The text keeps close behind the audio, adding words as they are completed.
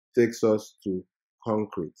takes us to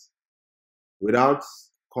concrete. Without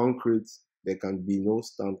concrete, there can be no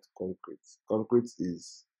stamped concrete. Concrete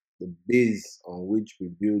is the base on which we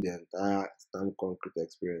build the entire stamped concrete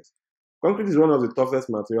experience. Concrete is one of the toughest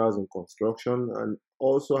materials in construction and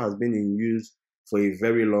also has been in use for a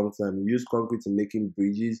very long time. You use concrete in making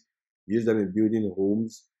bridges, you use them in building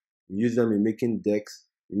homes, you use them in making decks,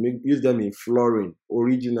 use them in flooring.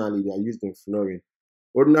 Originally, they are used in flooring.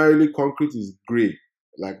 Ordinarily, concrete is gray,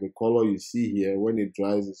 like the color you see here. When it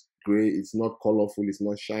dries, it's gray. It's not colorful. It's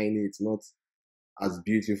not shiny. It's not as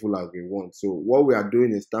beautiful as we want. So what we are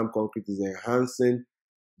doing in stamped concrete is enhancing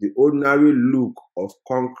the ordinary look of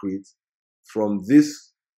concrete from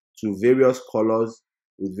this to various colors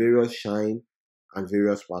with various shine and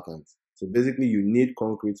various patterns. So basically, you need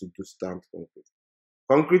concrete to do stamped concrete.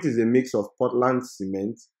 Concrete is a mix of Portland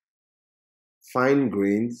cement, fine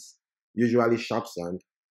grains, usually sharp sand,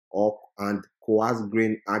 and coarse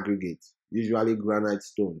grain aggregate, usually granite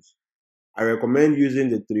stones. I recommend using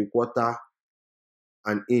the three quarter of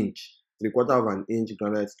an inch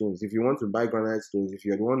granite stones. If you want to buy granite stones, if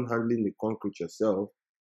you're the one handling the concrete yourself,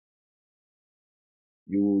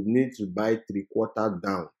 you will need to buy three quarter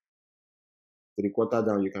down. Three quarter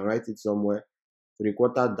down, you can write it somewhere. Three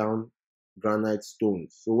quarter down granite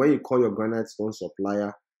stones. So when you call your granite stone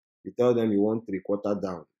supplier, you tell them you want three quarter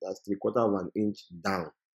down. That's three quarter of an inch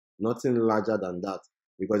down. Nothing larger than that.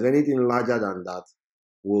 Because anything larger than that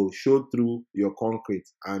will show through your concrete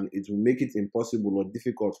and it will make it impossible or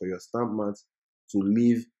difficult for your stamp mats to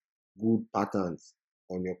leave good patterns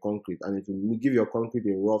on your concrete, and it will give your concrete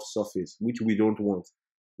a rough surface, which we don't want,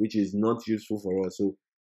 which is not useful for us. So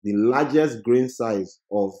the largest grain size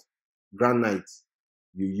of granite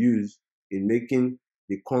you use in making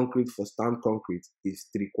the concrete for stamped concrete is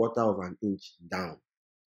three quarter of an inch down.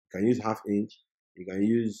 You can use half inch, you can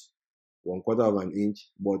use one quarter of an inch,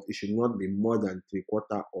 but it should not be more than three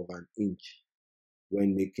quarter of an inch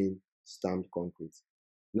when making stamped concrete.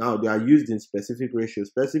 Now, they are used in specific ratio.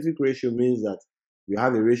 Specific ratio means that you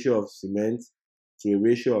have a ratio of cement to a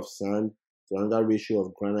ratio of sand to another ratio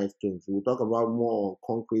of granite stones. We'll talk about more on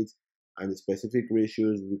concrete and the specific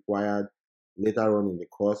ratios required later on in the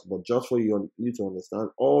course, but just for you to understand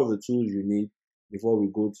all the tools you need before we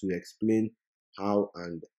go to explain how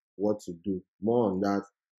and what to do. More on that,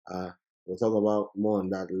 we'll talk about more on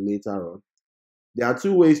that later on. There are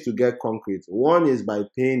two ways to get concrete. One is by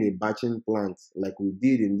paying a batching plant, like we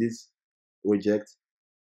did in this project.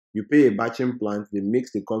 You pay a batching plant, they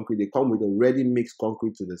mix the concrete, they come with a ready mixed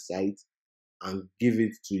concrete to the site and give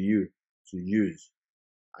it to you to use.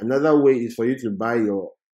 Another way is for you to buy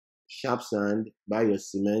your sharp sand, buy your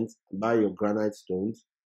cement, buy your granite stones,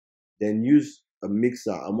 then use a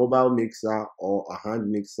mixer, a mobile mixer or a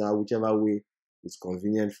hand mixer, whichever way is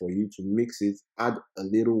convenient for you to mix it, add a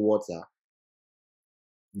little water,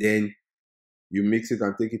 then you mix it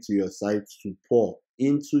and take it to your site to pour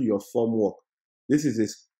into your formwork. This is a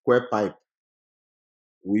square pipe.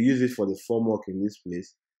 We use it for the formwork in this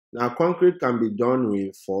place. Now, concrete can be done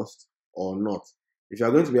reinforced or not. If you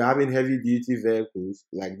are going to be having heavy duty vehicles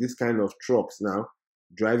like this kind of trucks now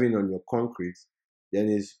driving on your concrete, then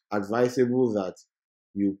it's advisable that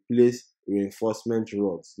you place reinforcement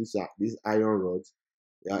rods. These iron rods.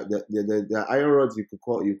 The iron rods you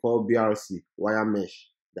call BRC, wire mesh,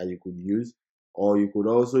 that you could use, or you could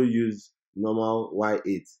also use normal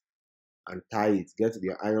Y8 and tie it. Get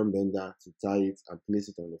the iron bender to tie it and place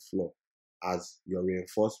it on the floor as your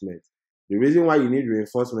reinforcement. The reason why you need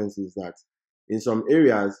reinforcements is that in some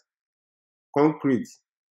areas, concrete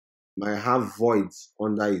might have voids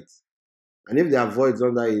under it. And if there are voids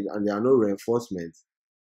under it and there are no reinforcements,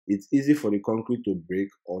 it's easy for the concrete to break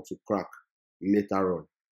or to crack later on,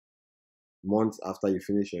 months after you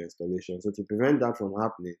finish your installation. So to prevent that from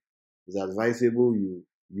happening, it's advisable you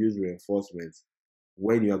use reinforcements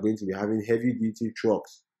when you are going to be having heavy duty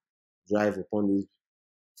trucks drive upon these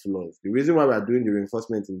floors. The reason why we are doing the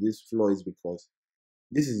reinforcement in this floor is because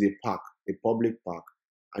this is a park, a public park,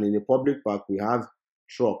 and in a public park we have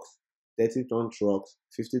trucks, 30-ton trucks,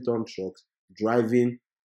 50-ton trucks driving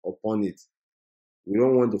upon it. We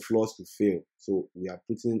don't want the floors to fail, so we are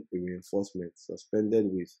putting a reinforcement suspended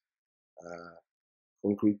with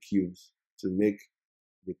concrete cubes to make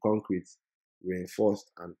the concrete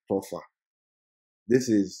reinforced and tougher. This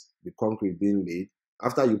is the concrete being laid.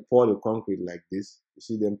 After you pour the concrete like this, you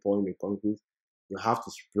see them pouring the concrete, you have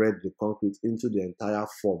to spread the concrete into the entire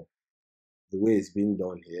form, the way it's being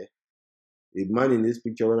done here. The man in this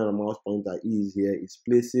picture, when a mouse pointer is here, is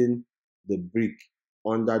placing the brick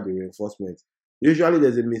under the reinforcement. Usually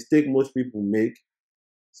there's a mistake most people make.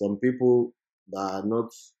 Some people that are not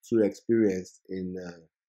too experienced in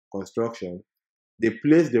construction, they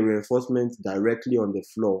place the reinforcement directly on the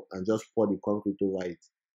floor and just pour the concrete over it.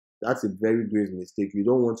 That's a very grave mistake. You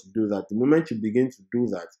don't want to do that. The moment you begin to do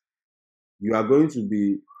that, you are going to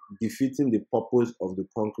be defeating the purpose of the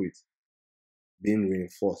concrete being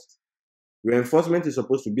reinforced. Reinforcement is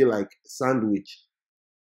supposed to be like sandwich.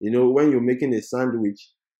 You know, when you're making a sandwich,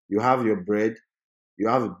 you have your bread, you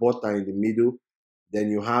have a butter in the middle, then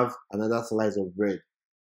you have another slice of bread.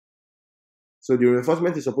 So the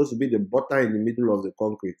reinforcement is supposed to be the butter in the middle of the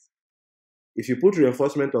concrete. If you put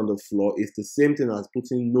reinforcement on the floor, it's the same thing as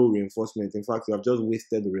putting no reinforcement. In fact, you have just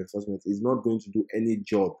wasted the reinforcement. It's not going to do any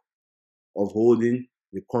job of holding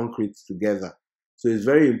the concrete together. So it's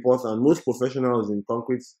very important. Most professionals in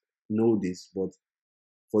concrete know this, but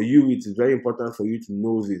for you, it is very important for you to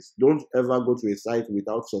know this. Don't ever go to a site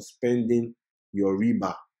without suspending your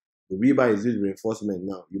rebar. The rebar is this reinforcement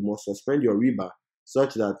now. You must suspend your rebar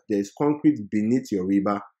such that there's concrete beneath your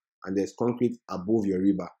rebar and there's concrete above your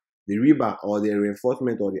rebar. The rebar or the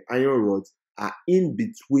reinforcement or the iron rods are in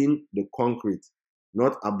between the concrete,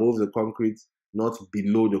 not above the concrete, not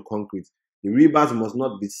below the concrete. The rebars must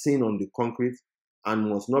not be seen on the concrete and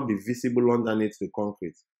must not be visible underneath the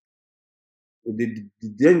concrete. The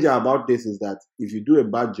danger about this is that if you do a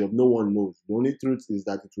bad job, no one knows. The only truth is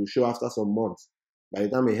that it will show after some months. By the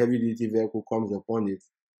time a heavy-duty vehicle comes upon it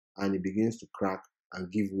and it begins to crack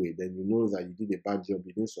and give way, then you know that you did a bad job.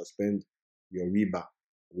 You didn't suspend your rebar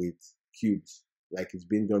with cubes like it's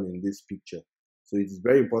been done in this picture. So it is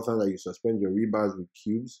very important that you suspend your rebars with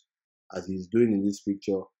cubes as he's doing in this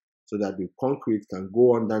picture, so that the concrete can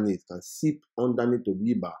go underneath, can seep underneath the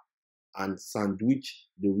rebar and sandwich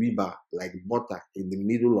the rebar like butter in the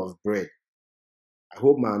middle of bread. I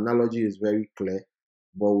hope my analogy is very clear,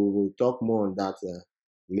 but we will talk more on that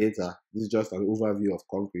later. This is just an overview of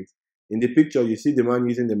concrete. In the picture, you see the man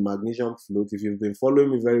using the magnesium float. If you've been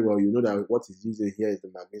following me very well, you know that what he's using here is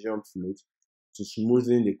the magnesium float to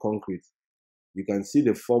smoothen the concrete. You can see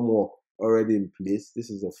the formwork already in place. This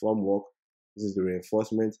is the formwork. This is the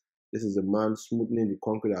reinforcement. This is the man smoothing the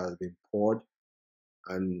concrete that has been poured.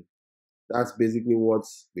 And that's basically what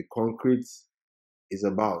the concrete is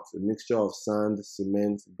about. A mixture of sand,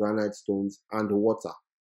 cement, granite stones, and water.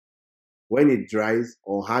 When it dries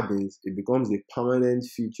or hardens, it becomes a permanent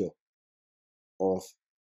feature of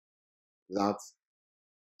that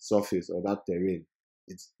surface or that terrain.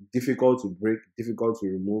 It's difficult to break, difficult to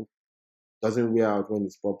remove, doesn't wear out when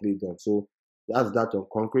it's properly done. So that's that on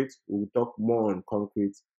concrete. We'll talk more on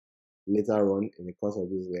concrete later on in the course of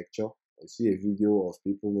this lecture. I'll see a video of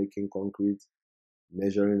people making concrete,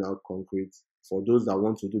 measuring out concrete for those that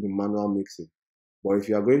want to do the manual mixing. But if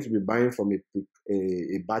you are going to be buying from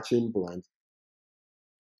a batching plant,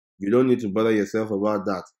 you don't need to bother yourself about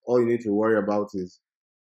that. All you need to worry about is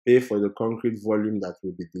pay for the concrete volume that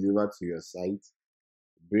will be delivered to your site,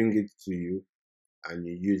 bring it to you, and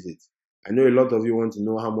you use it. I know a lot of you want to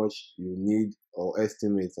know how much you need or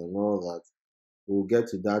estimate and all that. We'll get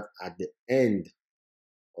to that at the end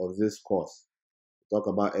of this course. We'll talk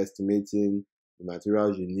about estimating the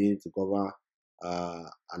materials you need to cover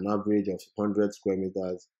an average of 100 square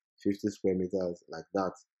meters, 50 square meters, like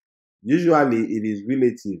that. Usually it is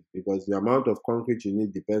relative because the amount of concrete you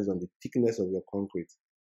need depends on the thickness of your concrete.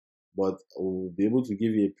 But we'll be able to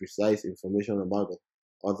give you a precise information about the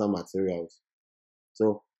other materials.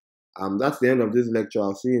 So that's the end of this lecture.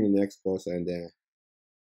 I'll see you in the next course, and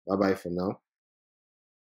bye bye for now.